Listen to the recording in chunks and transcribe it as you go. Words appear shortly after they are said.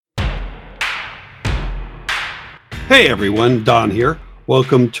Hey everyone, Don here.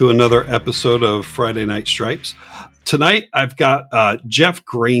 Welcome to another episode of Friday Night Stripes. Tonight I've got Jeff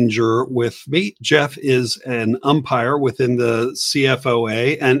Granger with me. Jeff is an umpire within the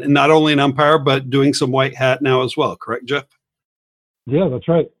CFOA, and not only an umpire, but doing some white hat now as well. Correct, Jeff? Yeah, that's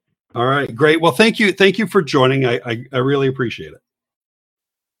right. All right, great. Well, thank you for joining. I really appreciate it.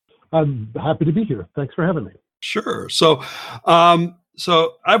 I'm happy to be here. Thanks for having me. Sure. So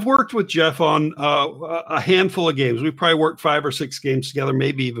I've worked with Jeff on a handful of games. We've probably worked 5 or 6 games together,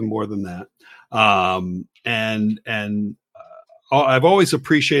 maybe even more than that. I've always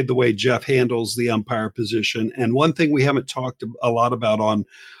appreciated the way Jeff handles the umpire position. And one thing we haven't talked a lot about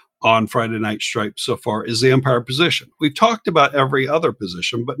on Friday Night Stripes so far is the umpire position. We've talked about every other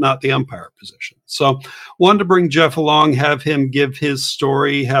position, but not the umpire position. So wanted to bring Jeff along, have him give his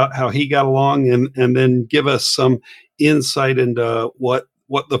story, how he got along, and then give us some insight into what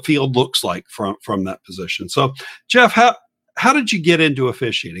the field looks like from that position. So Jeff, how did you get into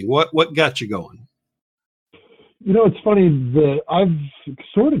officiating? What got you going? You know, it's funny that I've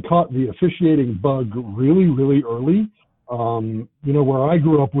sort of caught the officiating bug really, really early. Where I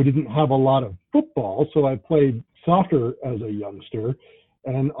grew up, we didn't have a lot of football, so I played soccer as a youngster.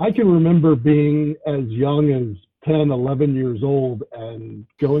 And I can remember being as young as 10, 11 years old and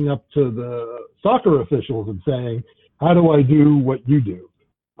going up to the soccer officials and saying, how do I do what you do?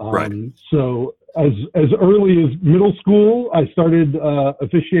 Right. So as early as middle school, I started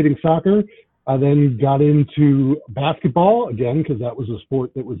officiating soccer. I then got into basketball again, because that was a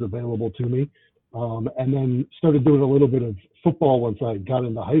sport that was available to me. And then started doing a little bit of football once I got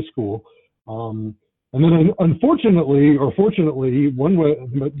into high school. And then unfortunately, or fortunately, one way,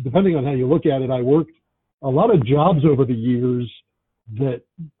 depending on how you look at it, I worked a lot of jobs over the years that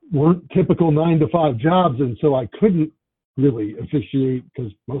weren't typical 9-to-5 jobs. And so I couldn't really officiate because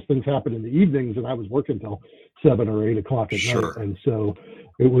most things happen in the evenings and I was working till 7 or 8 o'clock at Sure. night. And so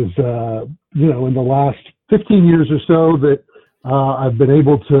it was, in the last 15 years or so that I've been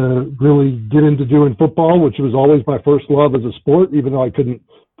able to really get into doing football, which was always my first love as a sport, even though I couldn't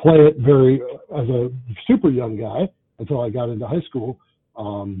play it as a super young guy until I got into high school.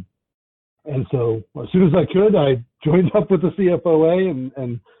 And so as soon as I could, I joined up with the CFOA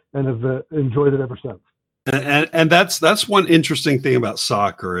and have enjoyed it ever since. And that's one interesting thing about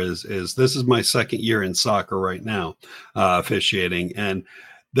soccer is this is my second year in soccer right now, officiating, and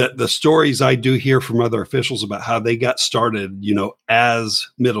the stories I do hear from other officials about how they got started, as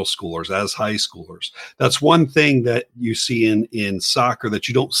middle schoolers, as high schoolers. That's one thing that you see in soccer that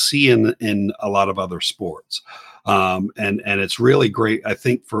you don't see in a lot of other sports. And it's really great, I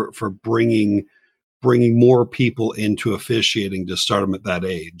think, for bringing more people into officiating to start them at that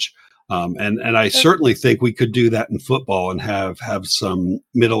age. And I certainly think we could do that in football and have some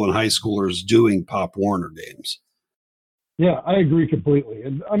middle and high schoolers doing Pop Warner games. Yeah, I agree completely.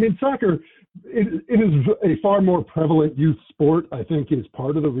 And I mean, soccer, it is a far more prevalent youth sport, I think, is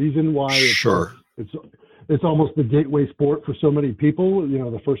part of the reason why it's almost the gateway sport for so many people,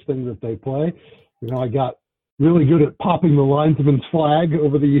 the first thing that they play. I got really good at popping the linesman's flag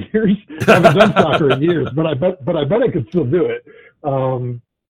over the years. I haven't done soccer in years, but I bet I could still do it. I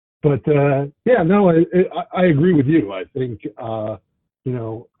agree with you. I think, there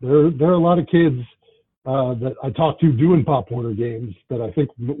are a lot of kids that I talk to doing Pop Warner games that I think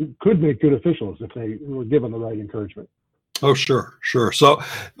could make good officials if they were given the right encouragement. Oh, sure. So,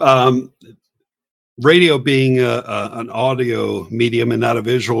 radio being an audio medium and not a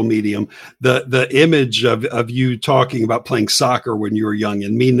visual medium, the image of you talking about playing soccer when you were young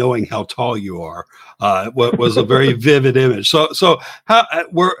and me knowing how tall you are was a very vivid image. So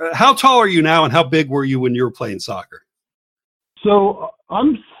how tall are you now, and how big were you when you were playing soccer? So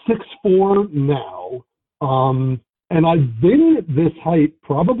I'm 6'4" now. And I've been at this height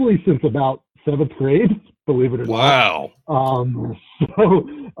probably since about 7th grade, believe it or not. Wow.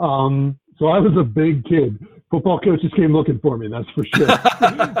 So I was a big kid. Football coaches came looking for me, that's for sure.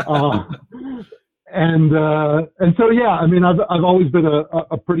 And so, yeah, I mean, I've always been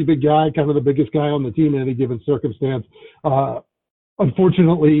a pretty big guy, kind of the biggest guy on the team in any given circumstance.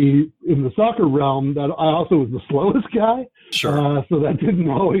 Unfortunately, in the soccer realm, that I also was the slowest guy. Sure. So that didn't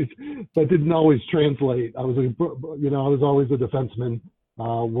always translate. I was always a defenseman.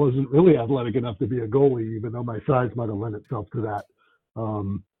 Wasn't really athletic enough to be a goalie, even though my size might have lent itself to that.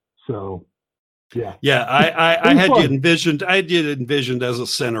 So, yeah. Yeah, I had you envisioned. I did envisioned as a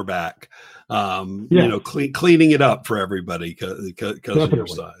center back. Cleaning it up for everybody because of your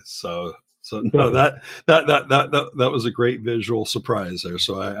size. So no, that was a great visual surprise there.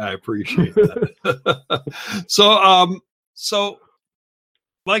 So I appreciate that. So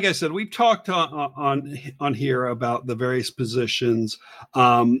like I said, we've talked on here about the various positions,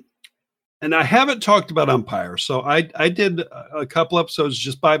 um, and I haven't talked about umpires. So I did a couple episodes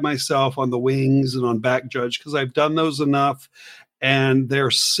just by myself on the wings and on back judge because I've done those enough, and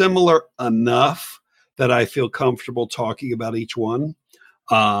they're similar enough that I feel comfortable talking about each one.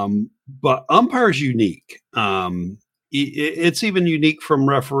 But umpire is unique. It's even unique from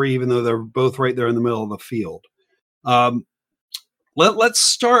referee, even though they're both right there in the middle of the field. Um, let's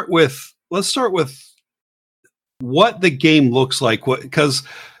start with what the game looks like. What because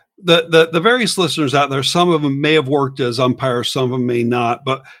the various listeners out there, some of them may have worked as umpires, some of them may not.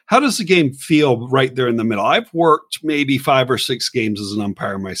 But how does the game feel right there in the middle? I've worked maybe 5 or 6 games as an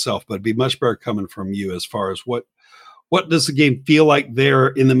umpire myself, but it'd be much better coming from you as far as what does the game feel like there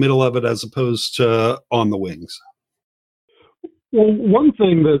in the middle of it as opposed to on the wings? Well, one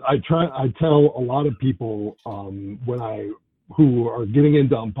thing that I tell a lot of people who are getting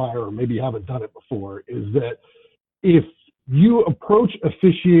into umpire or maybe haven't done it before is that if you approach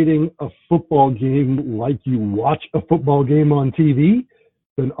officiating a football game like you watch a football game on TV,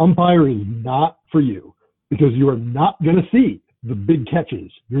 then umpire is not for you because you are not going to see the big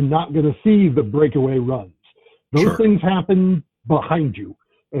catches. You're not going to see the breakaway runs. Those Sure. things happen behind you.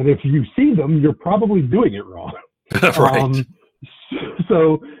 And if you see them, you're probably doing it wrong. Right.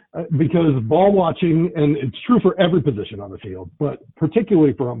 Because ball watching, and it's true for every position on the field, but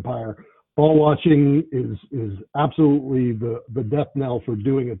particularly for umpire, ball watching is absolutely the death knell for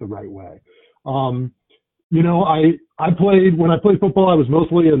doing it the right way. When I played football, I was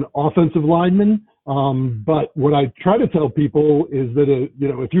mostly an offensive lineman. But what I try to tell people is that,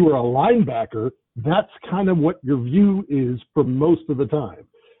 if you were a linebacker, that's kind of what your view is for most of the time.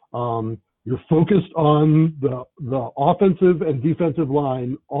 You're focused on the offensive and defensive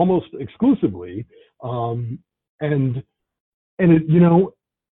line almost exclusively.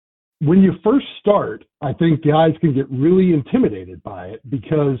 When you first start, I think guys can get really intimidated by it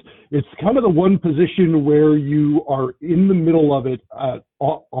because it's kind of the one position where you are in the middle of it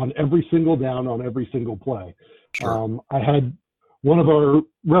on every single down, on every single play. Sure. I had one of our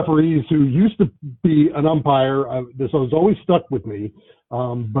referees who used to be an umpire. This was always stuck with me,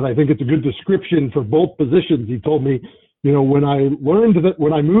 but I think it's a good description for both positions. He told me, when I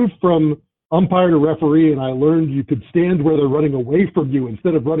moved from umpire to referee and I learned you could stand where they're running away from you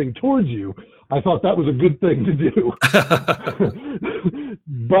instead of running towards you, I thought that was a good thing to do.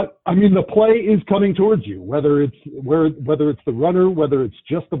 But I mean, the play is coming towards you, whether it's the runner, whether it's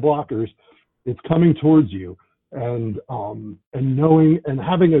just the blockers, it's coming towards you. And knowing and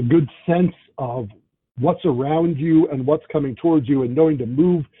having a good sense of what's around you and what's coming towards you and knowing to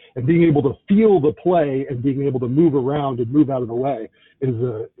move and being able to feel the play and being able to move around and move out of the way is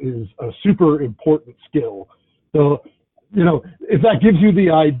a super important skill. So, if that gives you the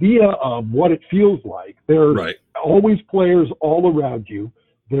idea of what it feels like, there are Right. always players all around you.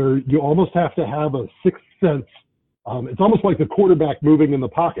 You almost have to have a sixth sense. It's almost like the quarterback moving in the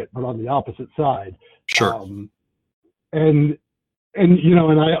pocket, but on the opposite side. Sure. I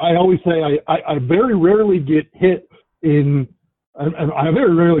always say I very rarely get hit I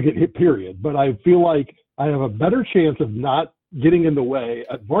very rarely get hit, period. But I feel like I have a better chance of not getting in the way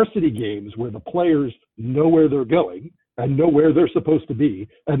at varsity games where the players know where they're going and know where they're supposed to be.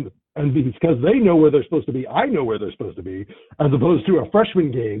 And because they know where they're supposed to be, I know where they're supposed to be, as opposed to a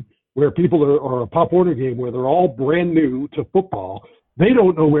freshman game where people or a Pop Warner game where they're all brand new to football. They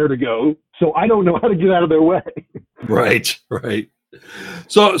don't know where to go, so I don't know how to get out of their way. Right.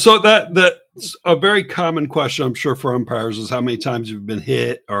 So that's a very common question, I'm sure, for umpires is how many times you've been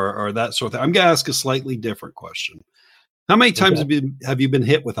hit or that sort of thing. I'm going to ask a slightly different question. How many times have you been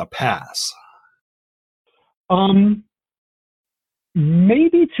hit with a pass?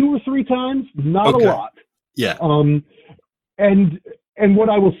 Maybe 2 or 3 times, not a lot. Yeah. And what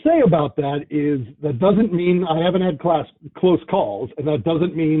I will say about that is that doesn't mean I haven't had close calls, and that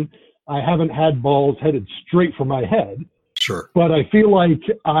doesn't mean I haven't had balls headed straight for my head. Sure. But I feel like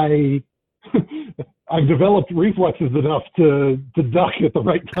I've developed reflexes enough to duck at the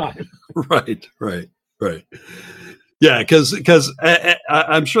right time. Right. Yeah, because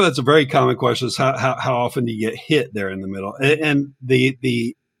I'm sure that's a very common question: is how often do you get hit there in the middle? And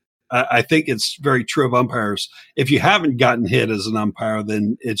I think it's very true of umpires. If you haven't gotten hit as an umpire,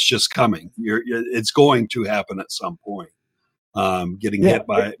 then it's just coming. It's going to happen at some point. Getting hit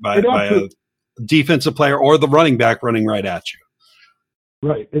by a defensive player or the running back running right at you.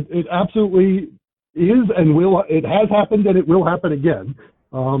 Right. It absolutely is and will. It has happened and it will happen again.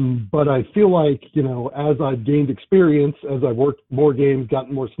 But I feel like, as I've gained experience, as I've worked more games,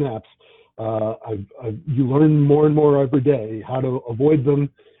 gotten more snaps, You learn more and more every day how to avoid them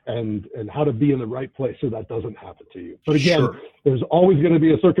and how to be in the right place so that doesn't happen to you. But again, Sure. there's always going to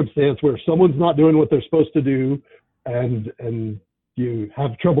be a circumstance where someone's not doing what they're supposed to do, and you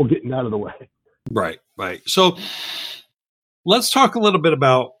have trouble getting out of the way. Right. So let's talk a little bit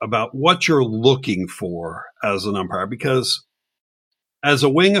about what you're looking for as an umpire, because as a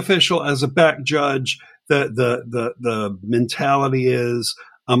wing official, as a back judge, the mentality is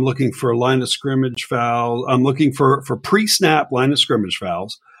I'm looking for line of scrimmage fouls. I'm looking for pre-snap line of scrimmage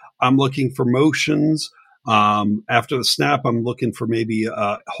fouls. I'm looking for motions. After the snap, I'm looking for maybe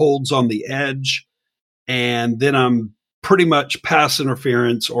holds on the edge. And then I'm pretty much pass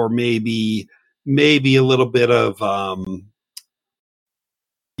interference or maybe a little bit of,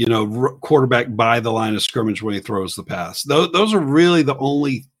 quarterback by the line of scrimmage when he throws the pass. Those are really the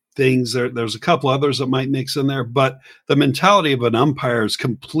only things. There's a couple others that might mix in there, but the mentality of an umpire is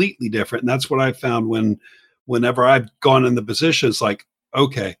completely different. And that's what I found whenever I've gone in the position. It's like,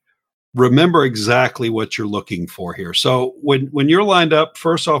 okay, remember exactly what you're looking for here. So when you're lined up,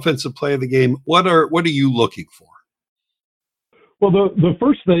 first offensive play of the game, what are you looking for? Well, the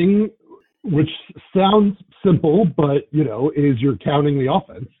first thing, which sounds simple, but is you're counting the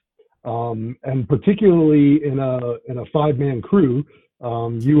offense, and particularly in a 5-man crew,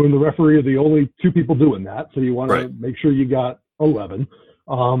 you and the referee are the only two people doing that. So you want to make sure you got 11.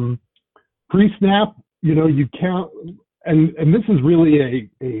 Pre-snap, you count, and this is really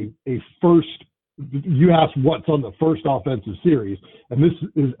a first. You asked what's on the first offensive series, and this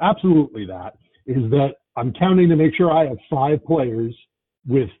is absolutely that. Is that I'm counting to make sure I have 5 players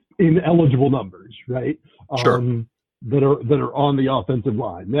with ineligible numbers, right? Sure. That are on the offensive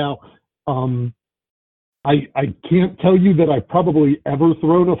line. Now, I can't tell you that I've probably ever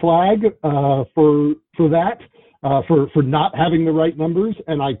thrown a flag for that, for not having the right numbers,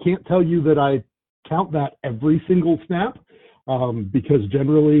 and I can't tell you that I count that every single snap, because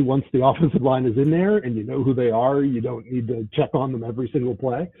generally once the offensive line is in there and you know who they are, you don't need to check on them every single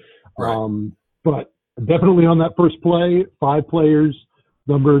play. Right. But definitely on that first play, 5 players,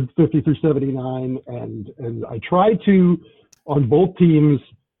 numbered 50 through 79, and I try to, on both teams,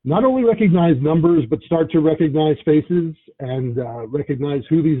 not only recognize numbers, but start to recognize faces and recognize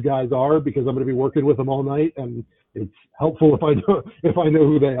who these guys are, because I'm going to be working with them all night, and it's helpful if I know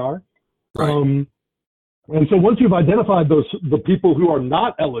who they are. Right. And so once you've identified the people who are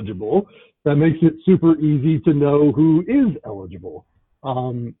not eligible, that makes it super easy to know who is eligible.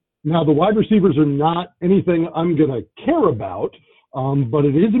 Now, the wide receivers are not anything I'm going to care about, but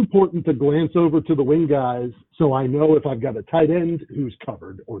it is important to glance over to the wing guys so I know if I've got a tight end who's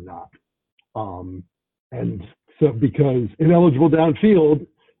covered or not. And so because ineligible downfield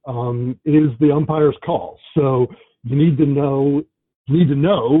is the umpire's call. So you need to know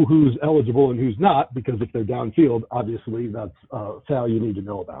who's eligible and who's not, because if they're downfield, obviously that's a foul you need to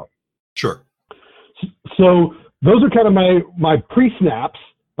know about. Sure. So those are kind of my pre-snaps.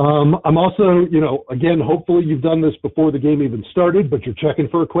 I'm also, again, hopefully you've done this before the game even started, but you're checking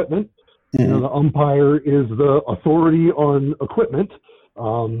for equipment. Mm-hmm. The umpire is the authority on equipment.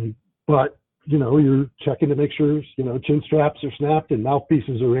 But, you're checking to make sure, chin straps are snapped and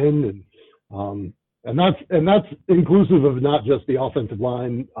mouthpieces are in. And that's inclusive of not just the offensive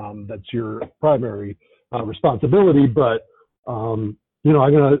line. That's your primary responsibility. But,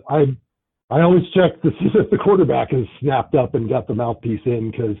 I always check to see if the quarterback is snapped up and got the mouthpiece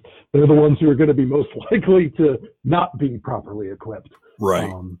in, because they're the ones who are going to be most likely to not be properly equipped.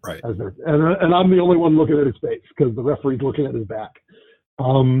 Right. And I'm the only one looking at his face because the referee's looking at his back.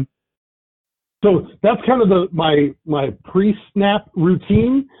 So that's kind of my pre-snap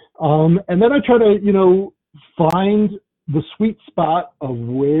routine. And then I try to, find the sweet spot of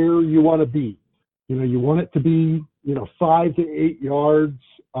where you want to be. You want it to be, 5 to 8 yards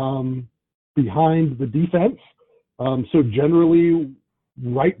behind the defense. So generally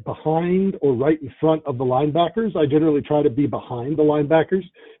right behind or right in front of the linebackers. I generally try to be behind the linebackers,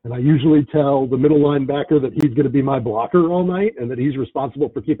 and I usually tell the middle linebacker that he's going to be my blocker all night and that he's responsible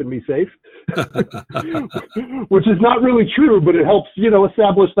for keeping me safe, which is not really true, but it helps,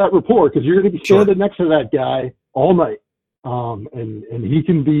 establish that rapport, because you're going to be standing next to that guy all night. And he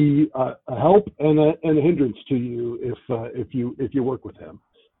can be a help and a hindrance to you if you work with him.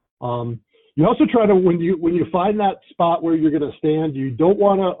 You also try to, when you find that spot where you're going to stand, you don't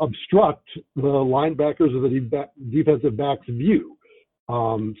want to obstruct the linebackers or the defensive back's view.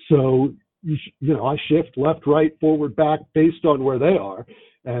 So I shift left, right, forward, back based on where they are,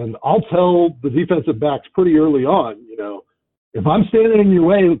 and I'll tell the defensive backs pretty early on, if I'm standing in your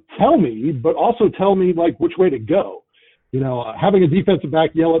way, tell me, but also tell me like which way to go. having a defensive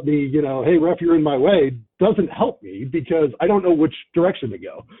back yell at me, hey, ref, you're in my way, doesn't help me because I don't know which direction to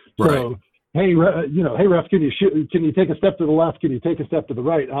go. Right. So, hey, hey, ref, can you take a step to the left? Can you take a step to the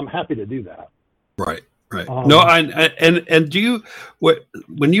right? I'm happy to do that. Right. Right. No, and do you,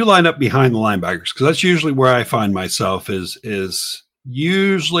 when you line up behind the linebackers, because that's usually where I find myself is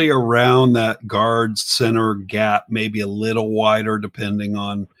usually around that guard center gap, maybe a little wider, depending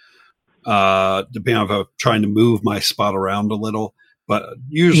on if I'm trying to move my spot around a little, but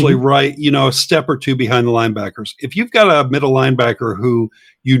usually right, a step or two behind the linebackers. If you've got a middle linebacker who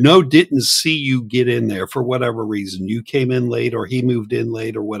didn't see you get in there for whatever reason, you came in late or he moved in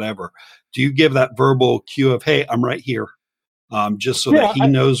late or whatever, do you give that verbal cue of, hey, I'm right here, just so that he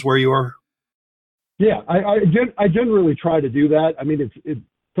knows where you are? Yeah, I generally try to do that. I mean,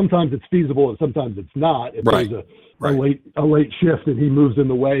 sometimes it's feasible and sometimes it's not. If right. there's a late shift and he moves in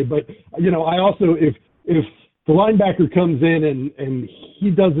the way, but I also if the linebacker comes in and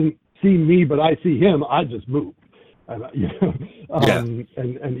he doesn't see me but I see him, I just move. And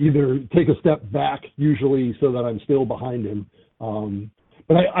either take a step back usually so that I'm still behind him.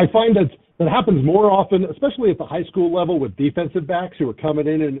 But I find that happens more often, especially at the high school level with defensive backs who are coming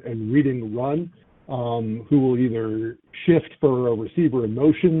in and reading the run, who will either shift for a receiver in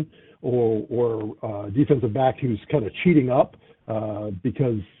motion or a defensive back who's kind of cheating up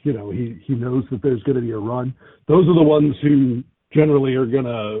because, he knows that there's going to be a run. Those are the ones who generally are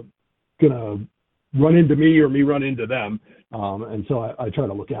gonna run into me or me run into them. And so I try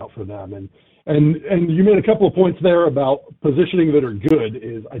to look out for them. And you made a couple of points there about positioning that are good.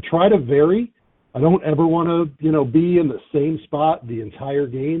 Is I try to vary. I don't ever want to, be in the same spot the entire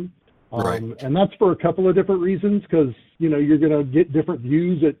game. Right. And that's for a couple of different reasons because, you're going to get different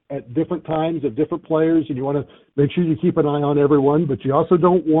views at different times of different players, and you want to make sure you keep an eye on everyone, but you also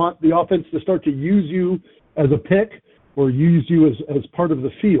don't want the offense to start to use you as a pick or use you as part of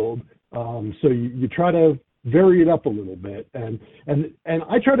the field. So you try to vary it up a little bit. And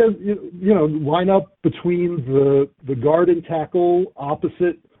I try to, line up between the guard and tackle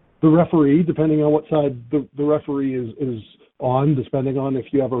opposite the referee, depending on what side the referee is on, depending on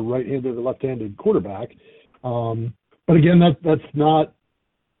if you have a right-handed or left-handed quarterback. But again,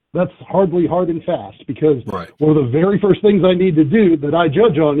 that's hardly hard and fast because one of the very first things I need to do that I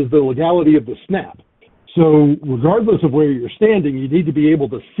judge on is the legality of the snap. So regardless of where you're standing, you need to be able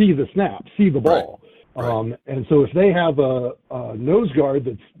to see the snap, see the ball. Right. And so if they have a nose guard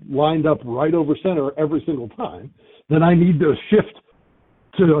that's lined up right over center every single time, then I need to shift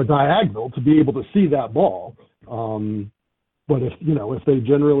to a diagonal to be able to see that ball. But if they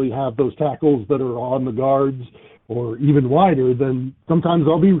generally have those tackles that are on the guards or even wider, then sometimes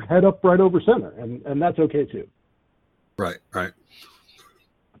I'll be head up right over center, and that's okay too. Right.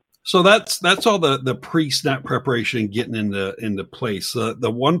 So that's all the pre-snap preparation getting into place.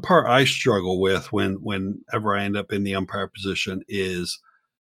 The one part I struggle with whenever I end up in the umpire position is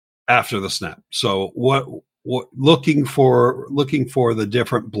after the snap. So what looking for the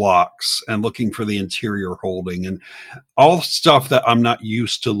different blocks and looking for the interior holding and all stuff that I'm not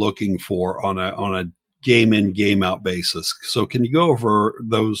used to looking for on a game in, game out basis. So can you go over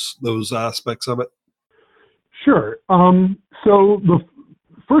those aspects of it? Sure. So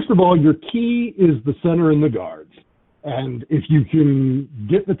first of all, your key is the center and the guards. And if you can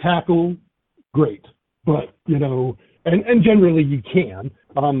get the tackle, great. But, and generally you can,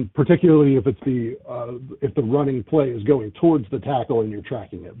 particularly if it's if the running play is going towards the tackle and you're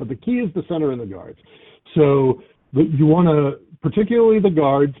tracking it. But the key is the center and the guards. So you want to, particularly the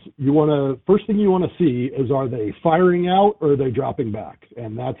guards, first thing you want to see is, are they firing out or are they dropping back?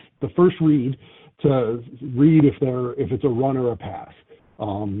 And that's the first read to read if it's a run or a pass.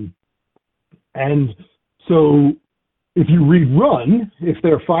 And so if you read run, if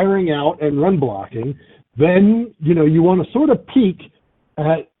they're firing out and run blocking, then, you want to sort of peek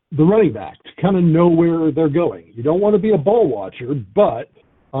at the running back to kind of know where they're going. You don't want to be a ball watcher, but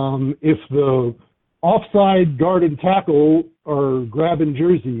if the offside guard and tackle are grabbing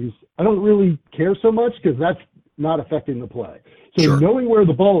jerseys, I don't really care so much because that's not affecting the play. So Sure. Knowing where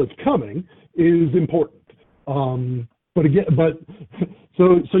the ball is coming is important.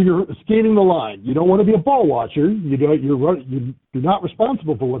 So you're skating the line. You don't want to be a ball watcher. You're not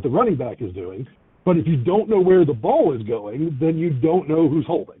responsible for what the running back is doing. But if you don't know where the ball is going, then you don't know who's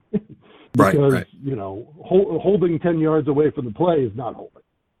holding. Because, right. Holding 10 yards away from the play is not holding.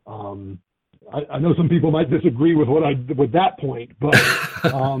 I know some people might disagree with that point, but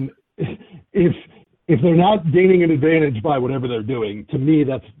if they're not gaining an advantage by whatever they're doing, to me,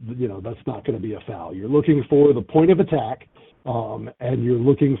 that's not going to be a foul. You're looking for the point of attack, and you're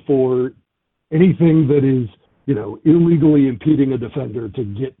looking for anything that is, illegally impeding a defender to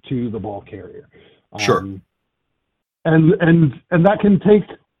get to the ball carrier. Sure. And that can take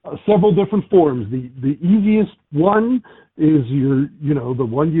several different forms. The easiest one is the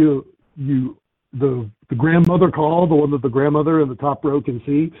one the grandmother call, the one that the grandmother in the top row can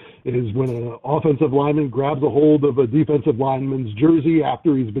see, is when an offensive lineman grabs a hold of a defensive lineman's jersey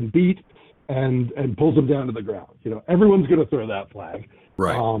after he's been beat and pulls him down to the ground. Everyone's going to throw that flag.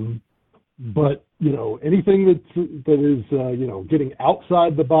 Right. But anything that is getting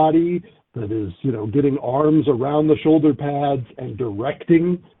outside the body, that is getting arms around the shoulder pads and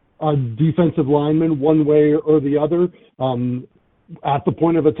directing a defensive lineman one way or the other at the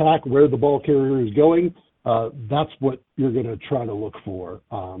point of attack where the ball carrier is going, that's what you're going to try to look for.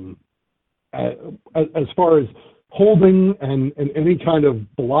 As far as holding and any kind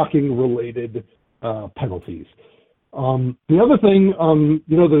of blocking related penalties. The other thing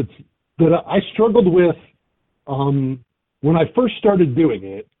that I struggled with when I first started doing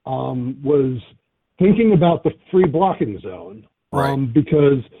it was thinking about the free blocking zone. Right.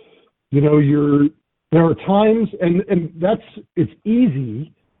 Because there are times, and it's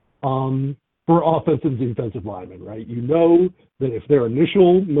easy for offensive and defensive linemen, right? That if their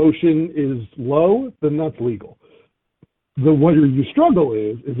initial motion is low, then that's legal. Where you struggle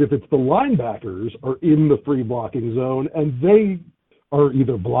is if it's the linebackers are in the free blocking zone and they are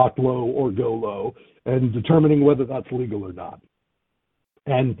either block low or go low, and determining whether that's legal or not.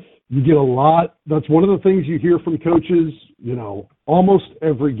 And you get a lot. That's one of the things you hear from coaches. Almost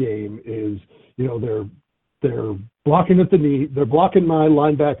every game is they're blocking at the knee. They're blocking my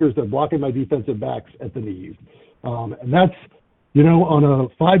linebackers. They're blocking my defensive backs at the knees. And that's on a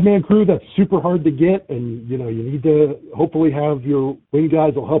 5-man crew, that's super hard to get. And you need to hopefully have your wing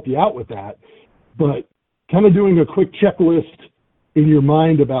guys will help you out with that. But kind of doing a quick checklist in your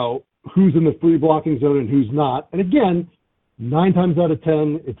mind about who's in the free blocking zone and who's not. And again, 9 times out of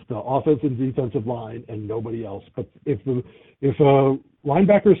 10, it's the offensive and defensive line and nobody else. But if a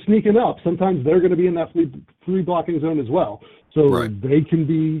linebacker is sneaking up, sometimes they're going to be in that free blocking zone as well. So Right. They can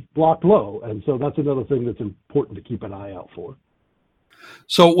be blocked low. And so that's another thing that's important to keep an eye out for.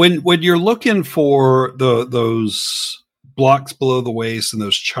 So when you're looking for those blocks below the waist and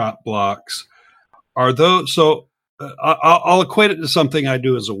those chop blocks, are those so? I'll equate it to something I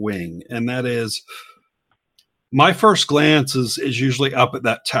do as a wing, and that is my first glance is usually up at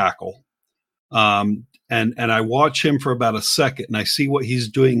that tackle, and I watch him for about a second, and I see what he's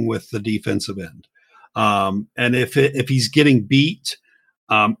doing with the defensive end, and if he's getting beat,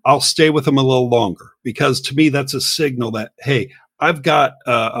 I'll stay with him a little longer, because to me that's a signal that, hey, I've got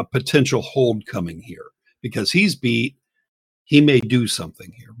a potential hold coming here, because he's beat. He may do something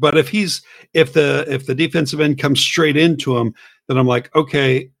here. But if the defensive end comes straight into him, then I'm like,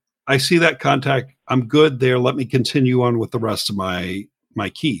 okay, I see that contact. I'm good there. Let me continue on with the rest of my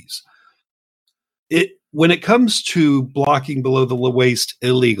keys. When it comes to blocking below the waist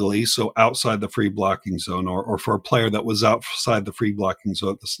illegally, so outside the free blocking zone, or for a player that was outside the free blocking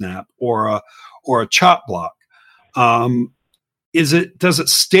zone at the snap, or a chop block, does it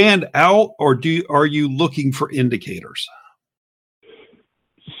stand out, or are you looking for indicators?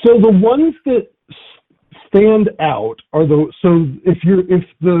 So the ones that stand out are if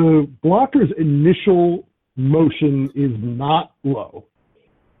the blocker's initial motion is not low,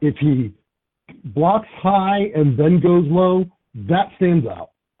 if he blocks high and then goes low, that stands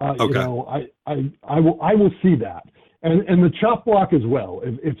out. Okay. I will see that, and the chop block as well.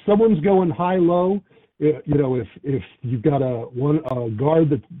 If someone's going high low, if you've got a guard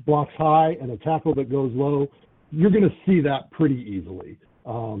that blocks high and a tackle that goes low, you're going to see that pretty easily.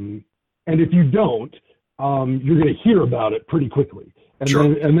 And if you don't, you're going to hear about it pretty quickly, and Sure.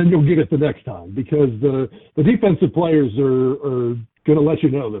 then you'll get it the next time, because the defensive players are going to let you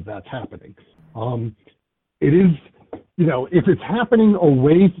know that that's happening. It is, if it's happening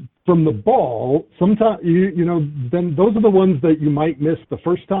away from the ball, sometimes then those are the ones that you might miss the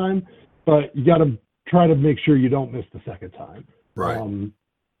first time, but you got to try to make sure you don't miss the second time. Right.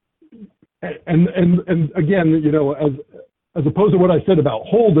 And again, as opposed to what I said about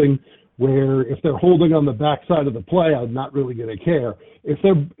holding, where if they're holding on the backside of the play, I'm not really going to care.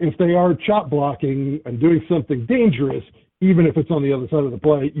 If they are chop blocking and doing something dangerous, even if it's on the other side of the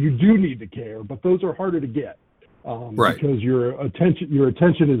play, you do need to care. But those are harder to get, Right. because your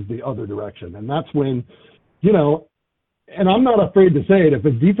attention is the other direction, and that's when, and I'm not afraid to say it. If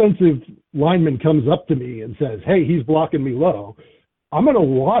a defensive lineman comes up to me and says, "Hey, he's blocking me low," I'm going to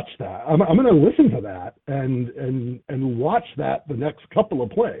watch that. I'm going to listen to that and watch that the next couple of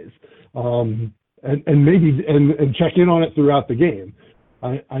plays, and maybe check in on it throughout the game.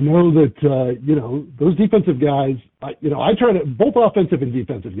 I know that, those defensive guys, I try to, both offensive and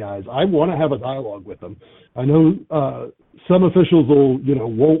defensive guys, I want to have a dialogue with them. I know some officials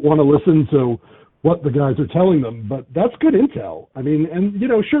won't want to listen to what the guys are telling them, but that's good intel. I mean, and,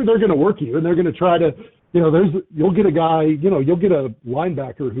 sure, they're going to work you and they're going to try to, you'll get a guy, you'll get a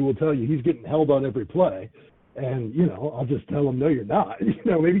linebacker who will tell you he's getting held on every play. And, I'll just tell him, no, you're not.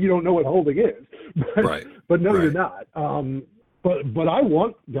 Maybe you don't know what holding is, but, right. but no, right. You're not. But I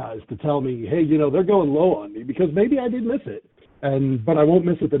want guys to tell me, hey, they're going low on me because maybe I did miss it. But I won't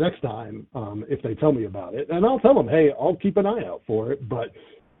miss it the next time if they tell me about it. And I'll tell them, hey, I'll keep an eye out for it. But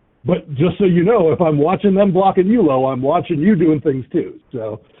just so you know, if I'm watching them blocking you low, I'm watching you doing things too.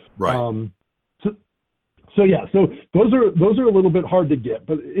 So, right. So those are a little bit hard to get.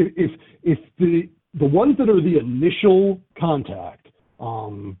 But if the ones that are the initial contact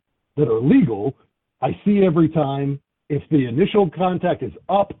that are legal, I see every time. If the initial contact is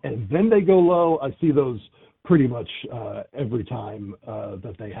up and then they go low, I see those pretty much every time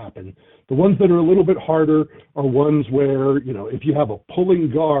that they happen. The ones that are a little bit harder are ones where, if you have a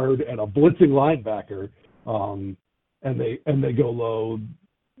pulling guard and a blitzing linebacker and they go low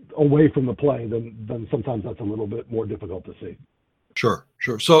away from the play, then sometimes that's a little bit more difficult to see. Sure.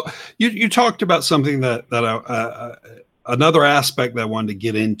 So you talked about something that another aspect that I wanted to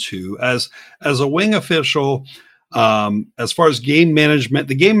get into as a wing official. As far as game management,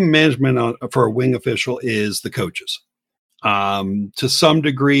 the game management for a wing official is the coaches. To some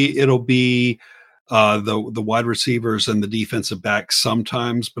degree, it'll be the wide receivers and the defensive backs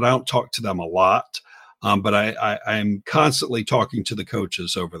sometimes, but I don't talk to them a lot. But I'm constantly talking to the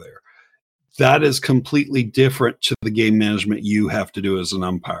coaches over there. That is completely different to the game management you have to do as an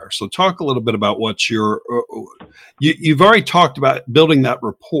umpire. So talk a little bit about what you've already talked about building that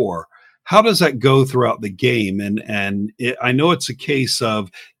rapport. How does that go throughout the game? I know it's a case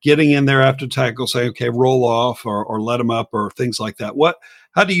of getting in there after tackle, say, okay, roll off or let them up or things like that.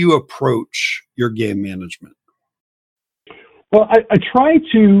 How do you approach your game management? Well, I try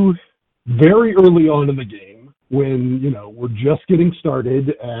to very early on in the game when, we're just getting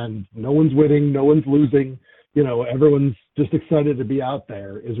started and no one's winning, no one's losing, everyone's just excited to be out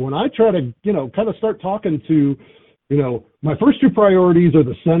there, is when I try to, kind of start talking to, my first two priorities are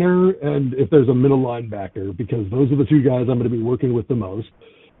the center and if there's a middle linebacker, because those are the two guys I'm going to be working with the most.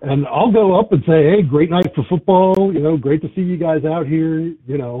 And I'll go up and say, hey, great night for football. Great to see you guys out here.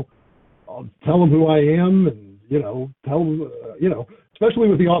 I'll tell them who I am and, tell them, especially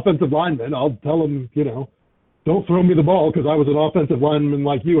with the offensive linemen, I'll tell them, don't throw me the ball because I was an offensive lineman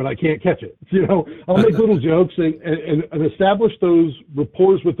like you and I can't catch it. I'll make little jokes and establish those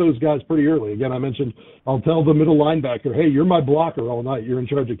rapport with those guys pretty early. Again, I mentioned I'll tell the middle linebacker, hey, you're my blocker all night. You're in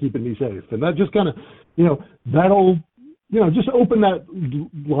charge of keeping me safe. And that just kind of, that'll, just open that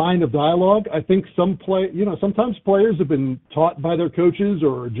line of dialogue. I think sometimes players have been taught by their coaches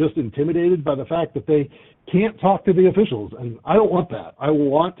or just intimidated by the fact that they can't talk to the officials. And I don't want that. I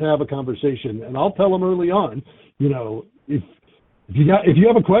want to have a conversation, and I'll tell them early on, if you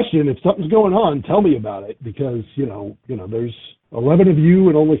have a question, if something's going on, tell me about it, because, there's 11 of you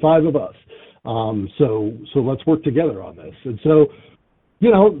and only 5 of us. So let's work together on this. And so,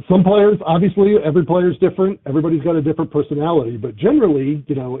 some players, obviously every player is different. Everybody's got a different personality, but generally,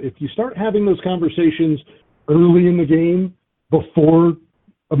 if you start having those conversations early in the game before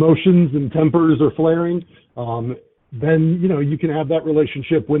emotions and tempers are flaring, then, you can have that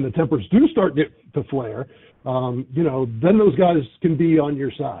relationship when the tempers do start to flare. Then those guys can be on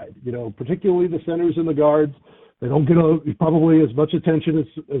your side, particularly the centers and the guards. They don't get probably as much attention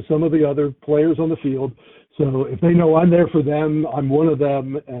as some of the other players on the field. So if they know I'm there for them, I'm one of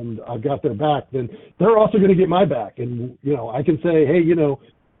them, and I've got their back, then they're also going to get my back. And, I can say, hey,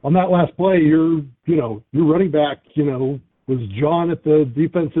 on that last play, your running back, was John at the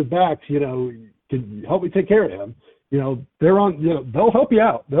defensive backs, can you help me take care of him? They're on, they'll help you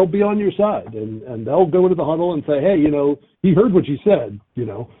out. They'll be on your side, and they'll go into the huddle and say, hey, he heard what you said,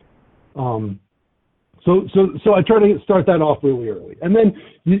 So I try to start that off really early. And then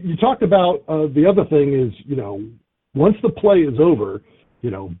you talked about the other thing is, once the play is over,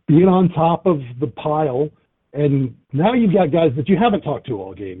 being on top of the pile, and now you've got guys that you haven't talked to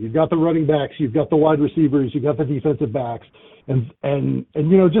all game. You've got the running backs, you've got the wide receivers, you've got the defensive backs, and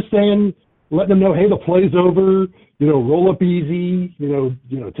just saying, letting them know, hey, the play's over, roll up easy,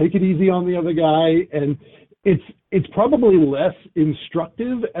 take it easy on the other guy. And it's probably less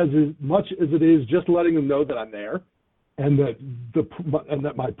instructive as much as it is just letting them know that I'm there, and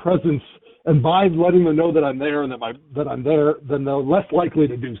that my presence, and by letting them know that I'm there and that I'm there, then they're less likely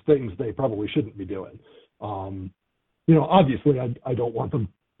to do things they probably shouldn't be doing. obviously I don't want them,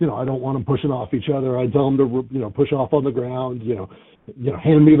 I don't want them pushing off each other. I tell them to, push off on the ground,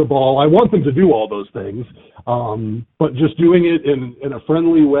 hand me the ball. I want them to do all those things, but just doing it in a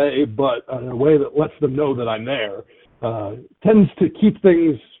friendly way, but in a way that lets them know that I'm there, tends to keep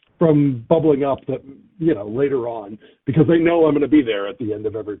things from bubbling up that, later on, because they know I'm going to be there at the end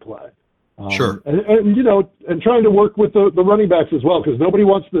of every play. Sure. And trying to work with the running backs as well, because nobody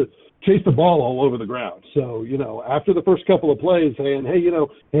wants to chase the ball all over the ground. So, after the first couple of plays, saying, hey,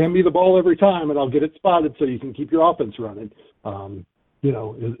 hand me the ball every time and I'll get it spotted so you can keep your offense running,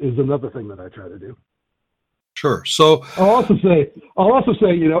 is another thing that I try to do. Sure. So I'll also say,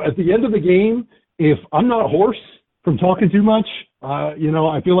 at the end of the game, if I'm not hoarse from talking too much, I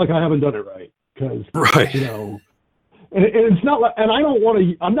feel like I haven't done it right. Because, right. And it's not like, and I don't want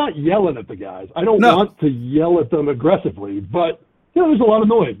to, I'm not yelling at the guys. I don't want to yell at them aggressively, but, there's a lot of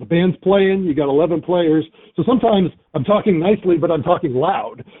noise. The band's playing, you got 11 players. So sometimes I'm talking nicely, but I'm talking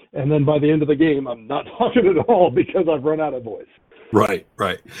loud. And then by the end of the game, I'm not talking at all because I've run out of voice. Right.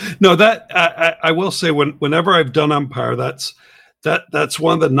 No, that I will say whenever I've done umpire, that's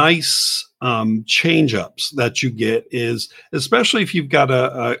one of the nice change ups that you get is, especially if you've got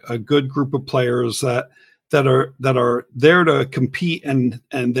a good group of players that are there to compete and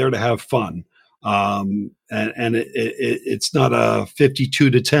there to have fun. And it's not a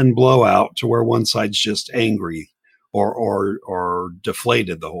 52-10 blowout to where one side's just angry or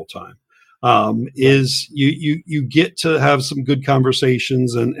deflated the whole time. Is you get to have some good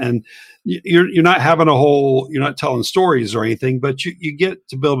conversations and you're not having you're not telling stories or anything, but you get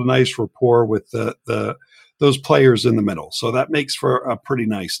to build a nice rapport with those players in the middle. So that makes for a pretty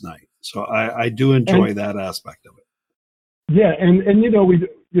nice night. So I do enjoy that aspect of it. Yeah. And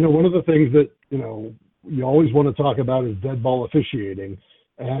one of the things that, you always want to talk about is dead ball officiating.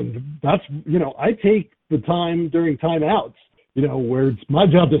 And that's, I take the time during timeouts, where it's my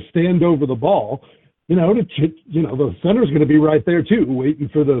job to stand over the ball, the center's going to be right there too, waiting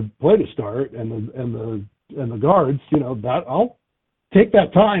for the play to start, and the guards, that I'll take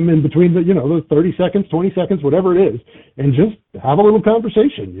that time in between the 30 seconds, 20 seconds, whatever it is, and just have a little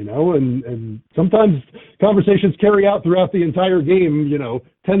conversation, and sometimes conversations carry out throughout the entire game,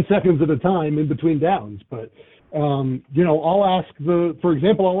 10 seconds at a time in between downs. But, I'll ask the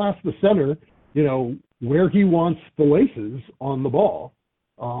center, where he wants the laces on the ball,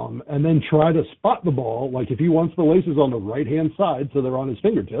 and then try to spot the ball. Like if he wants the laces on the right-hand side so they're on his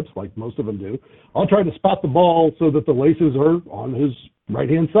fingertips, like most of them do, I'll try to spot the ball so that the laces are on his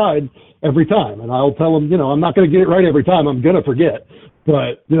right-hand side every time. And I'll tell him, I'm not going to get it right every time. I'm going to forget.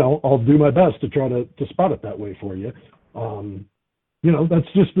 But, I'll do my best to try to spot it that way for you. That's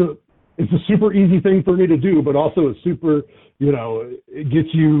just it's a super easy thing for me to do, but also a super, it gets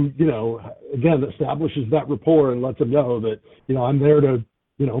you, again, establishes that rapport and lets them know that, I'm there to,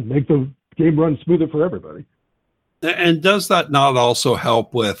 make the game run smoother for everybody. And does that not also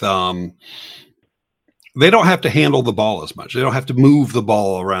help with, they don't have to handle the ball as much. They don't have to move the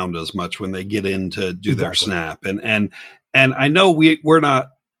ball around as much when they get in to do their snap. And I know we're not,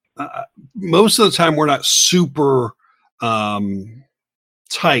 most of the time we're not super,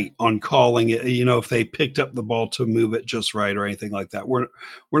 tight on calling it, if they picked up the ball to move it just right or anything like that. We're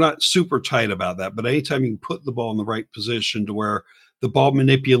not super tight about that, but anytime you can put the ball in the right position to where the ball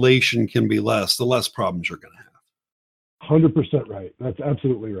manipulation can be less, the less problems you're going to have. 100% right. That's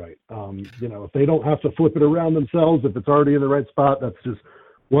absolutely right. If they don't have to flip it around themselves, if it's already in the right spot, that's just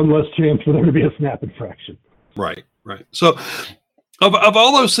one less chance for there to be a snap infraction. Right. So Of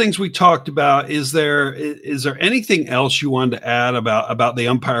all those things we talked about, is there anything else you wanted to add about the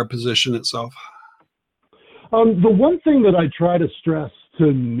umpire position itself? The one thing that I try to stress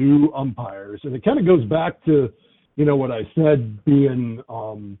to new umpires, and it kind of goes back to, what I said, being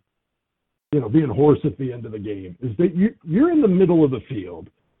hoarse at the end of the game, is that you're in the middle of the field.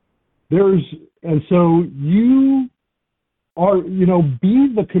 And so you are,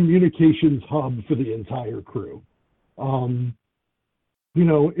 be the communications hub for the entire crew.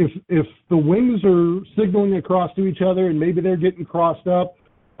 If the wings are signaling across to each other and maybe they're getting crossed up,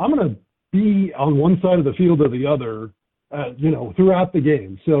 I'm going to be on one side of the field or the other, throughout the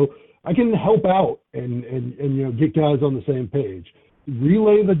game. So I can help out and get guys on the same page.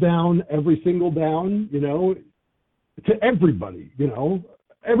 Relay the down, every single down, to everybody,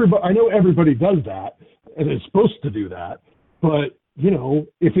 everybody. I know everybody does that and is supposed to do that, but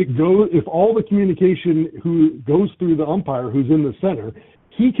if all the communication who goes through the umpire who's in the center,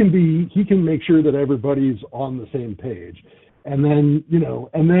 he can make sure that everybody's on the same page. And then,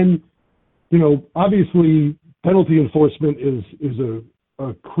 obviously penalty enforcement is a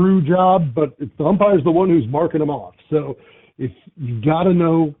a crew job, but the umpire's the one who's marking them off. So if you got to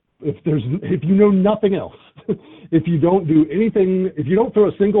know if you know nothing else, if you don't do anything, if you don't throw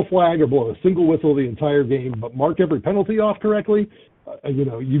a single flag or blow a single whistle the entire game, but mark every penalty off correctly,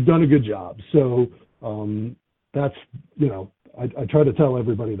 you've done a good job. So that's, I try to tell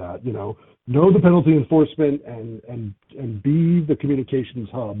everybody that, know the penalty enforcement and be the communications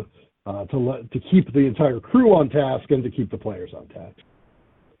hub to keep the entire crew on task and to keep the players on task.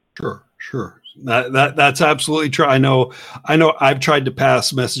 Sure. That's absolutely true. I know I've tried to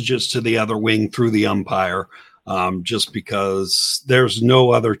pass messages to the other wing through the umpire, just because there's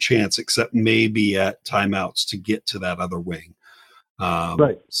no other chance except maybe at timeouts to get to that other wing.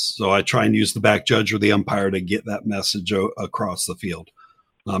 Right. So I try and use the back judge or the umpire to get that message across the field,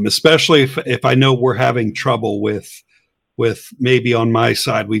 especially if I know we're having trouble with maybe on my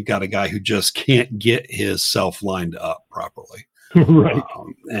side, we've got a guy who just can't get his self lined up properly. Right.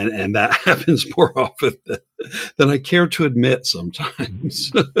 And that happens more often than I care to admit sometimes.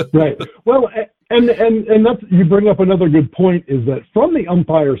 Right. Well, and that's, you bring up another good point, is that from the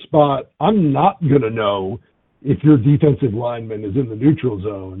umpire spot, I'm not going to know if your defensive lineman is in the neutral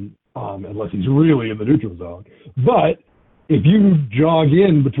zone, unless he's really in the neutral zone. But if you jog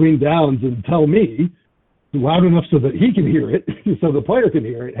in between downs and tell me loud enough so that he can hear it, so the player can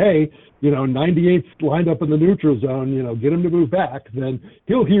hear it, hey, 98's lined up in the neutral zone, get him to move back, then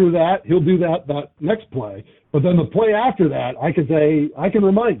he'll hear that, he'll do that next play. But then the play after that, I can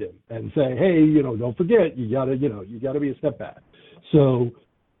remind him and say, hey, don't forget, you gotta be a step back. So,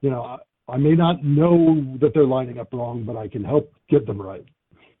 I may not know that they're lining up wrong, but I can help get them right.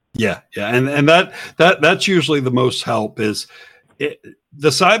 Yeah. And that's usually the most help is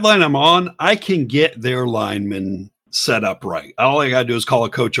the sideline I'm on, I can get their lineman set up right. All I got to do is call a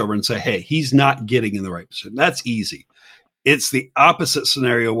coach over and say, hey, he's not getting in the right position. That's easy. It's the opposite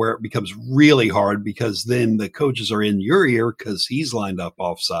scenario where it becomes really hard, because then the coaches are in your ear because he's lined up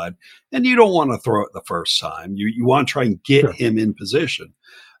offside and you don't want to throw it the first time. You want to try and get him in position,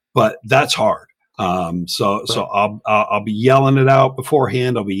 but that's hard. So I'll be yelling it out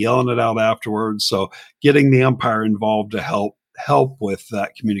beforehand. I'll be yelling it out afterwards. So getting the umpire involved to help with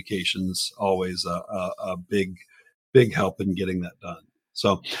that communication is always a big help in getting that done.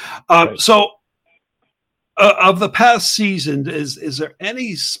 So, of the past season, is there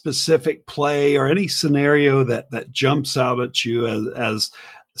any specific play or any scenario that jumps out at you as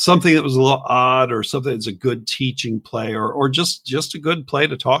something that was a little odd, or something that's a good teaching play, or just a good play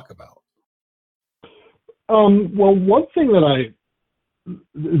to talk about? Well, one thing that I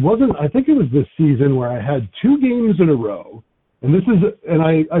think it was this season where I had 2 games in a row. And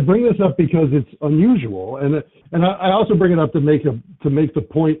I bring this up because it's unusual, and I also bring it up to make the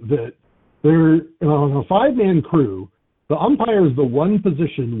point that there, on a 5-man crew, the umpire is the one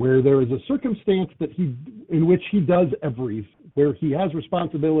position where there is a circumstance in which he does where he has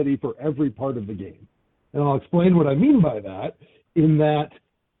responsibility for every part of the game. And I'll explain what I mean by that, in that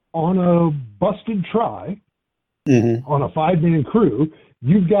on a busted try, on a 5-man crew,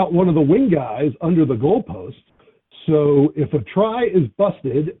 you've got one of the wing guys under the goalpost. So if a try is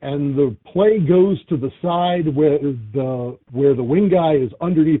busted and the play goes to the side where the wing guy is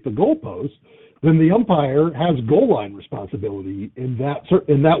underneath the goalpost, then the umpire has goal line responsibility in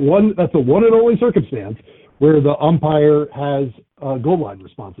that one. That's the one and only circumstance where the umpire has goal line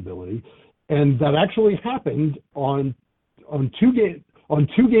responsibility, and that actually happened on 2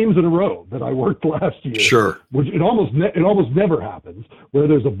 games in a row that I worked last year. Sure. Which it almost never happens, where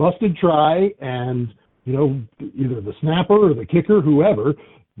there's a busted try and either the snapper or the kicker, whoever,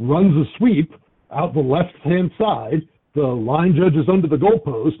 runs a sweep out the left-hand side, the line judge is under the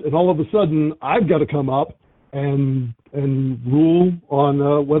goalpost, and all of a sudden I've got to come up and rule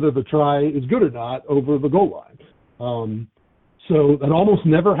on whether the try is good or not over the goal line. So that almost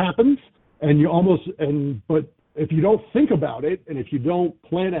never happens, but if you don't think about it and if you don't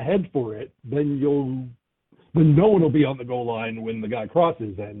plan ahead for it, then no one will be on the goal line when the guy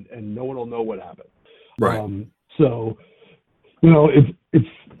crosses, and no one will know what happened. Right. So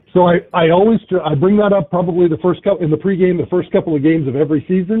I bring that up probably in the pregame, the first couple of games of every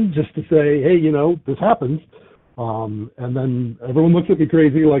season, just to say, hey, this happens. And then everyone looks at me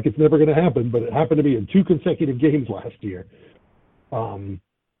crazy like it's never going to happen, but it happened to be in 2 consecutive games last year.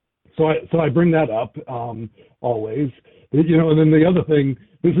 So I bring that up always. And then the other thing,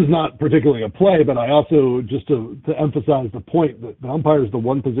 this is not particularly a play, but I also, just to emphasize the point that the umpire is the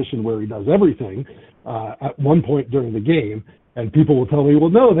one position where he does everything at one point during the game. And people will tell me,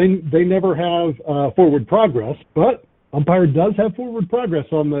 well, no, they never have forward progress, but umpire does have forward progress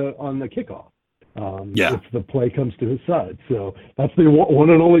on the kickoff. Yeah. if the play comes to his side. So that's the one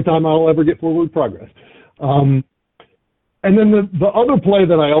and only time I'll ever get forward progress. And then the other play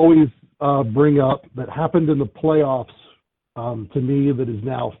that I always bring up that happened in the playoffs to me that is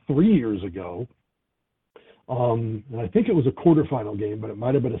now 3 years ago, and I think it was a quarterfinal game, but it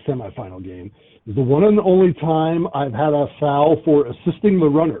might have been a semifinal game, is the one and only time I've had a foul for assisting the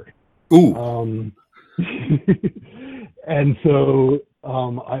runner. Ooh. And so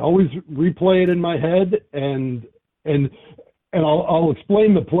I always replay it in my head, and I'll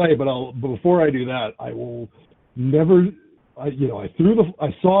explain the play, but before I do that, I will never. I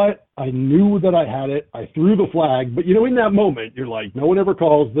saw it. I knew that I had it. I threw the flag, but in that moment, you're like, no one ever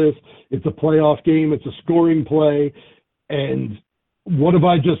calls this. It's a playoff game. It's a scoring play, and what have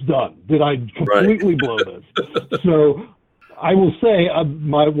I just done? Did I completely blow this? So I will say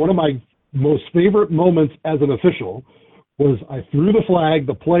one of my most favorite moments as an official was I threw the flag,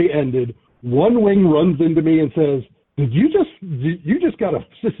 the play ended, one wing runs into me and says, you just got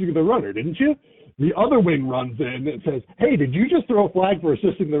assisting the runner, didn't you? The other wing runs in and says, hey, did you just throw a flag for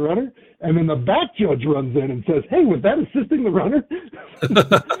assisting the runner? And then the back judge runs in and says, hey, was that assisting the runner?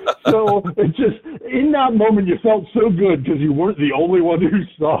 So it just, in that moment, you felt so good because you weren't the only one who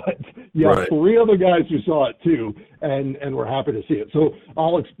saw it. You had 3 other guys who saw it too, and were happy to see it. So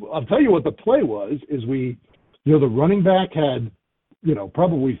I'll tell you what the play was, is the running back had,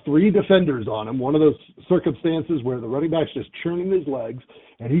 probably 3 defenders on him. One of those circumstances where the running back's just churning his legs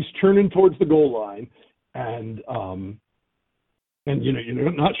and he's churning towards the goal line, and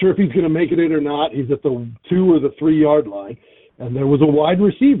you're not sure if he's going to make it in or not. He's at the 2 or the 3 yard line, and there was a wide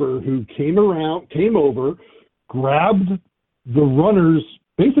receiver who came over, grabbed the runners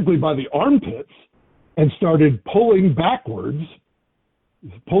basically by the armpits, and started pulling the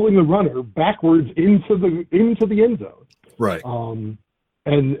runner backwards into the end zone. Right.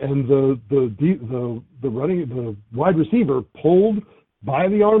 And the wide receiver pulled by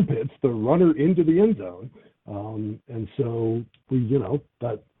the armpits the runner into the end zone. And so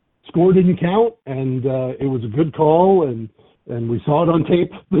that score didn't count, and it was a good call, and we saw it on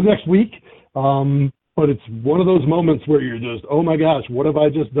tape the next week. But it's one of those moments where you're just, oh my gosh, what have I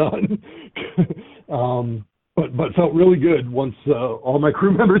just done? But felt really good once all my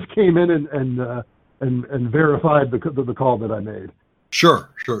crew members came in and verified the call that I made. Sure.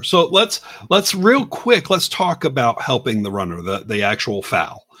 So let's real quick, let's talk about helping the runner, the actual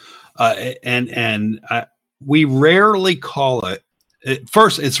foul. We rarely call it.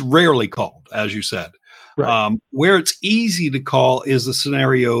 First, it's rarely called, as you said. Right. Where it's easy to call is the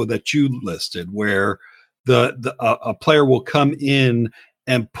scenario that you listed, where a player will come in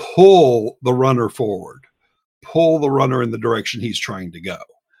and pull the runner forward, pull the runner in the direction he's trying to go.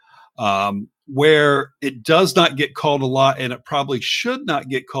 Where it does not get called a lot, and it probably should not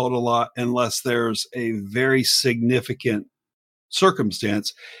get called a lot unless there's a very significant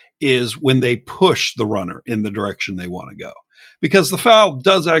circumstance, is when they push the runner in the direction they want to go. Because the foul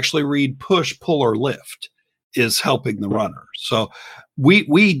does actually read push, pull, or lift is helping the runner. So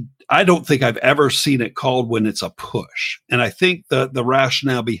I don't think I've ever seen it called when it's a push. And I think the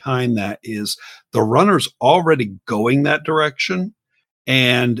rationale behind that is the runner's already going that direction.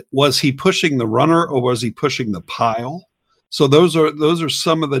 And was he pushing the runner, or was he pushing the pile? So those are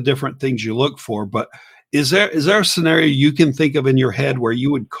some of the different things you look for. But is there a scenario you can think of in your head where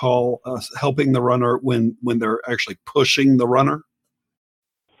you would call helping the runner when they're actually pushing the runner?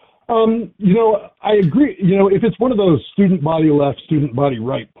 I agree. If it's one of those student body left, student body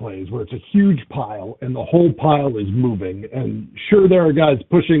right plays where it's a huge pile and the whole pile is moving, and sure, there are guys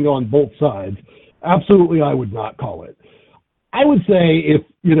pushing on both sides, absolutely I would not call it. I would say if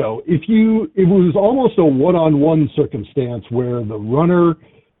it was almost a one-on-one circumstance where the runner,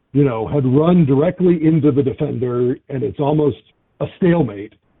 had run directly into the defender and it's almost a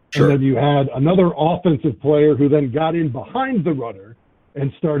stalemate. Sure. And then you had another offensive player who then got in behind the runner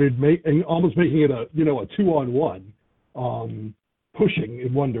and started almost making it a 2-on-1, pushing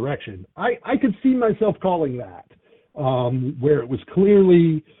in one direction. I could see myself calling that, where it was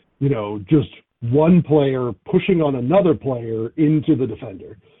clearly, just one player pushing on another player into the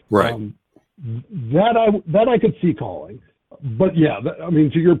defender. Right. That I could see calling. But yeah,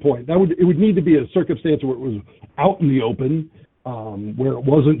 to your point, it would need to be a circumstance where it was out in the open, where it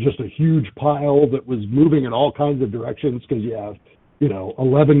wasn't just a huge pile that was moving in all kinds of directions, because you have,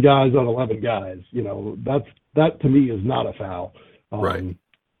 11 guys on 11 guys. That to me is not a foul. Right.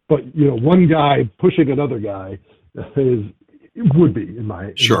 But one guy pushing another guy is It would be in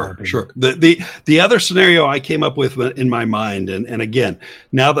my Sure, opinion. sure. The other scenario I came up with in my mind, and again,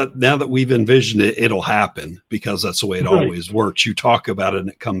 now that we've envisioned it, it'll happen because that's the way it Right. always works. You talk about it and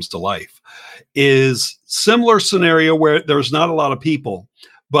it comes to life. Is similar scenario where there's not a lot of people,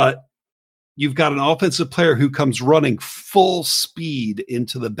 but you've got an offensive player who comes running full speed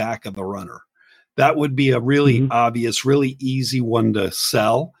into the back of the runner. That would be a really obvious, really easy one to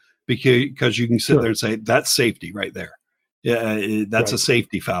sell because you can sit there and say that's safety right there. Yeah, that's a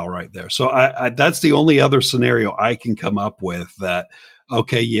safety foul right there. So I that's the only other scenario I can come up with that.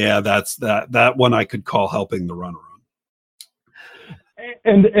 Okay, yeah, that's that one I could call helping the runner on.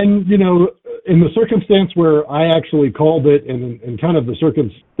 And you know, in the circumstance where I actually called it, and kind of the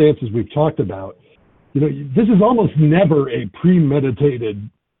circumstances we've talked about, you know, this is almost never a premeditated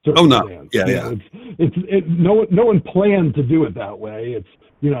circumstance. Oh no, yeah. No one planned to do it that way. It's,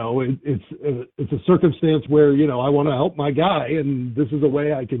 you know, it's a circumstance where, you know, I want to help my guy, and this is a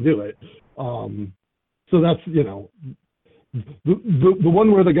way I can do it. So that's, you know, the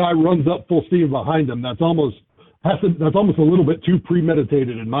one where the guy runs up full steam behind him. That's almost a little bit too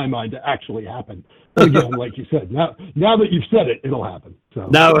premeditated in my mind to actually happen. But again, like you said, now that you've said it, it'll happen. So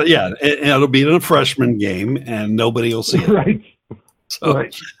now, yeah, it'll be in a freshman game, and nobody will see it. Right. So,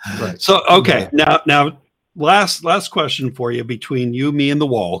 right. So okay, now. Last question for you between you, me, and the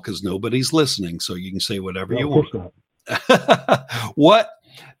wall, because nobody's listening, so you can say whatever you want.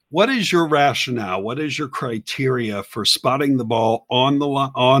 What is your rationale? What is your criteria for spotting the ball on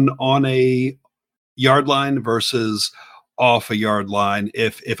a yard line versus off a yard line?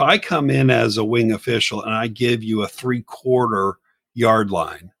 If I come in as a wing official and I give you a 3/4 yard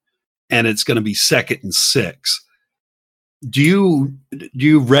line, and it's going to be 2nd and 6, do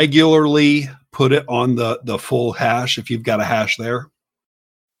you regularly put it on the full hash if you've got a hash there?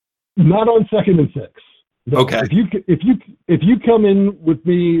 Not on 2nd and 6. No. Okay. If you come in with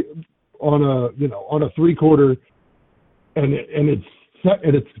me on a 3/4 and it's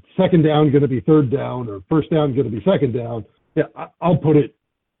 2nd down going to be 3rd down, or 1st down going to be 2nd down, yeah, I'll put it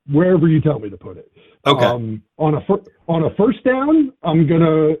wherever you tell me to put it. Okay. On a 1st down, I'm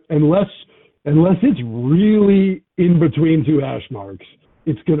gonna, unless it's really in between 2 hash marks,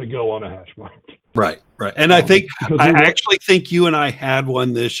 it's going to go on a hash mark. Right. And I actually think you and I had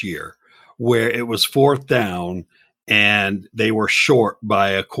one this year where it was 4th down and they were short by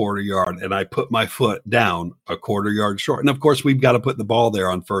a 1/4 yard, and I put my foot down a 1/4 yard short. And of course, we've got to put the ball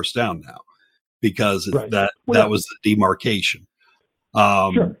there on 1st down now because that was the demarcation.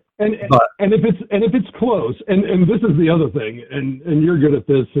 Sure. And if it's close, and this is the other thing, and you're good at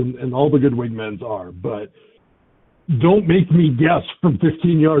this, and all the good wingmen are, but don't make me guess from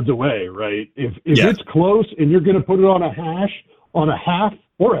 15 yards away, right? If it's close and you're going to put it on a half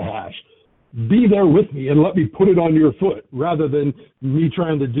or a hash, be there with me and let me put it on your foot rather than me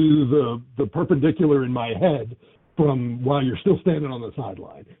trying to do the perpendicular in my head from while you're still standing on the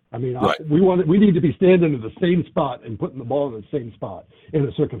sideline. I mean, we need to be standing in the same spot and putting the ball in the same spot in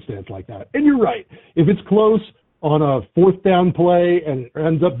a circumstance like that. And you're right. If it's close on a 4th down play and it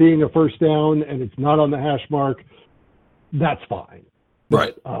ends up being a 1st down and it's not on the hash mark, that's fine.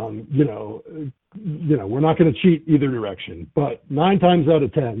 Right. You know, we're not going to cheat either direction, but 9 times out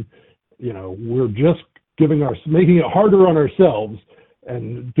of 10, you know, we're just making it harder on ourselves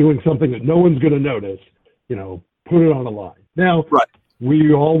and doing something that no one's going to notice, you know, put it on a line. Now,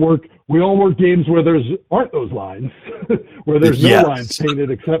 we all work games where aren't those lines, where there's no lines painted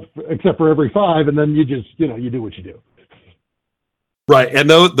except for every 5, and then you just, you know, you do what you do. Right, and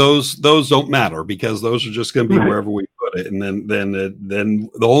those don't matter because those are just going to be wherever we put it, and then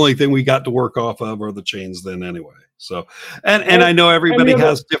the only thing we got to work off of are the chains then anyway. So, and I know everybody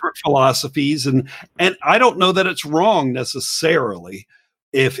has different philosophies, and I don't know that it's wrong necessarily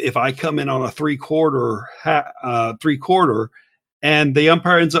if I come in on a 3/4 and the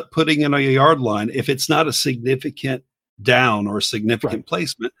umpire ends up putting in a yard line, if it's not a significant down or a significant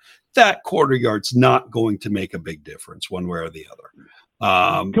placement, that 1/4 yard's not going to make a big difference one way or the other.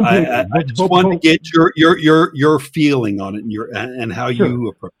 I just wanted to get your feeling on it and how you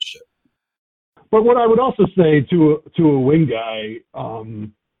approached it. But what I would also say to a wing guy,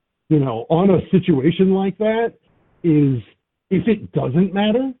 you know, on a situation like that is, if it doesn't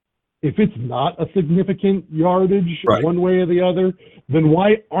matter, if it's not a significant yardage one way or the other, then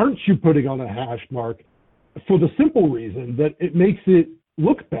why aren't you putting on a hash mark? For the simple reason that it makes it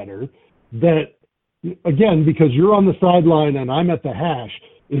look better that, again, because you're on the sideline and I'm at the hash,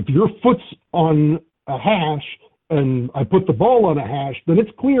 if your foot's on a hash and I put the ball on a hash, then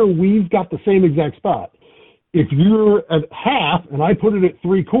it's clear we've got the same exact spot. If you're at half and I put it at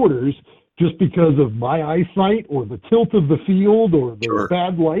 3/4, just because of my eyesight or the tilt of the field or the Sure.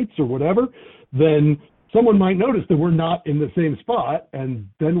 bad lights or whatever, then someone might notice that we're not in the same spot, and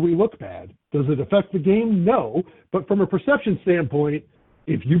then we look bad. Does it affect the game? No. But from a perception standpoint,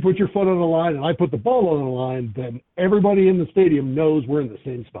 if you put your foot on the line and I put the ball on the line, then everybody in the stadium knows we're in the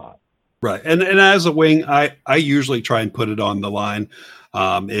same spot. Right. And as a wing, I usually try and put it on the line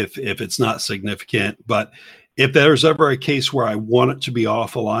if it's not significant. But if there's ever a case where I want it to be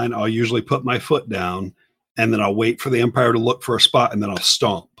off the line, I'll usually put my foot down and then I'll wait for the umpire to look for a spot and then I'll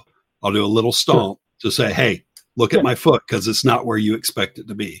stomp. I'll do a little stomp to say, hey, look at my foot because it's not where you expect it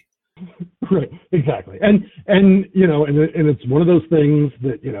to be. Right, exactly. And you know, and it's one of those things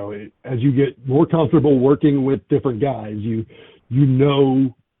that, you know, as you get more comfortable working with different guys, you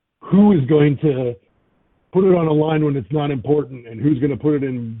know who is going to put it on a line when it's not important and who's going to put it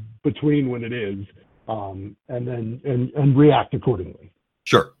in between when it is, and then react accordingly.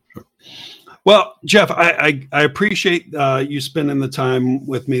 Sure. Well, Jeff, I appreciate you spending the time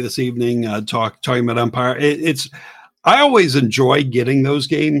with me this evening, talking about umpire. I always enjoy getting those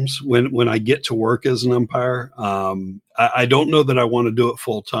games when I get to work as an umpire. I don't know that I want to do it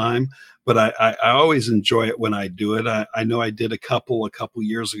full time, but I always enjoy it when I do it. I know I did a couple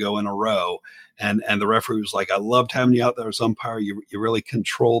years ago in a row, and the referee was like, I loved having you out there as umpire. You really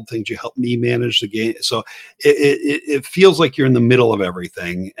controlled things. You helped me manage the game. So it feels like you're in the middle of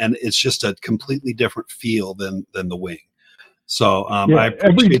everything, and it's just a completely different feel than the wing. So I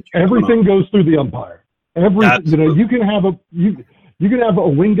appreciate everything goes through the umpire. You know, you can have a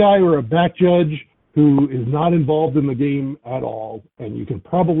wing guy or a back judge who is not involved in the game at all, and you can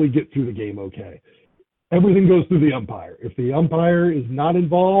probably get through the game okay. Everything goes through the umpire. If the umpire is not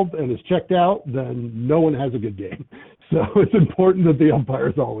involved and is checked out, then no one has a good game. So it's important that the umpire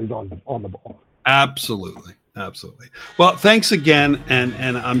is always on the ball. Absolutely. Well, thanks again,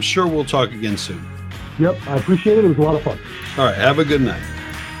 and I'm sure we'll talk again soon. Yep, I appreciate it. It was a lot of fun. All right, have a good night.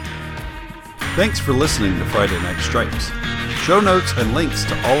 Thanks for listening to Friday Night Stripes. Show notes and links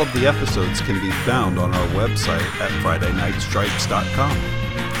to all of the episodes can be found on our website at FridayNightStripes.com.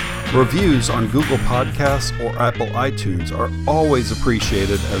 Reviews on Google Podcasts or Apple iTunes are always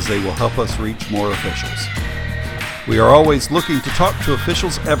appreciated as they will help us reach more officials. We are always looking to talk to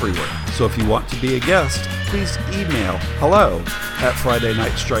officials everywhere, so if you want to be a guest, please email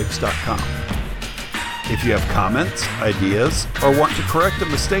hello@FridayNightStripes.com. If you have comments, ideas, or want to correct a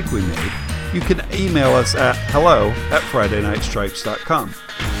mistake we made, you can email us at hello@FridayNightStripes.com.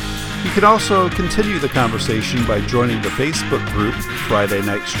 You can also continue the conversation by joining the Facebook group Friday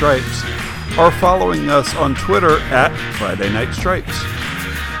Night Stripes or following us on Twitter at Friday Night Stripes.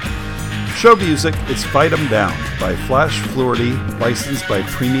 Show music is Fight 'Em Down by Flash Fluorty, licensed by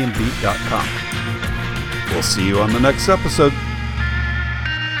PremiumBeat.com. We'll see you on the next episode.